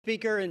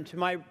Speaker, and to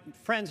my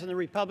friends on the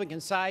Republican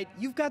side,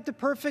 you've got the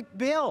perfect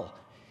bill.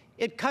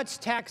 It cuts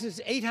taxes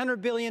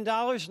 $800 billion,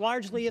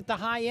 largely at the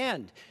high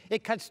end.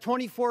 It cuts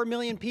 24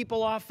 million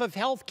people off of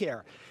health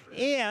care.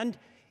 And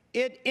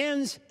it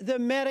ends the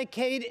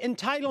Medicaid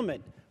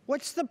entitlement.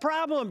 What's the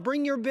problem?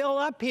 Bring your bill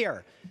up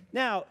here.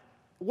 Now,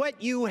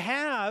 what you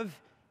have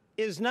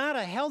is not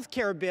a health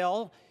care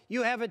bill.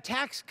 You have a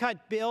tax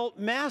cut bill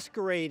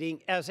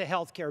masquerading as a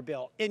health care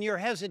bill. And your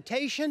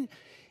hesitation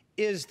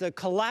is the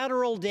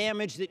collateral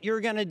damage that you're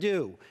going to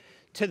do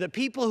to the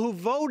people who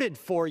voted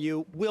for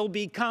you will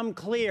become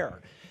clear.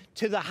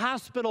 To the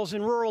hospitals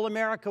in rural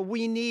America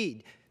we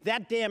need,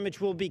 that damage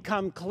will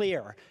become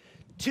clear.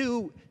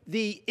 To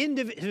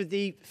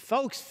the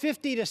folks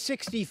 50 to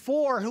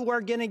 64 who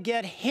are going to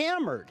get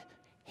hammered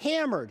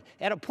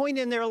at a point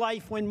in their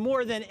life when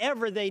more than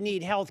ever they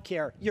need health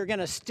care, you're going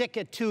to stick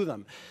it to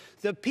them.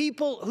 The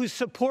people who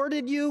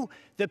supported you,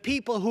 the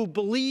people who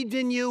believed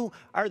in you,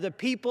 are the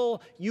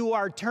people you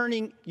are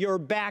turning your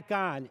back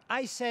on.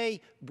 I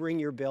say, bring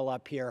your bill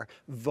up here,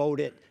 vote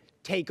it,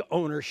 take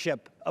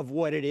ownership of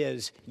what it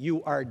is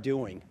you are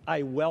doing.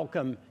 I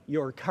welcome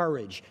your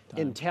courage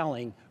in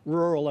telling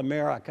rural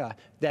America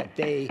that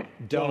they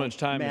don't matter.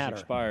 Time has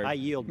expired. I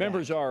yield back.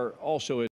 Members are also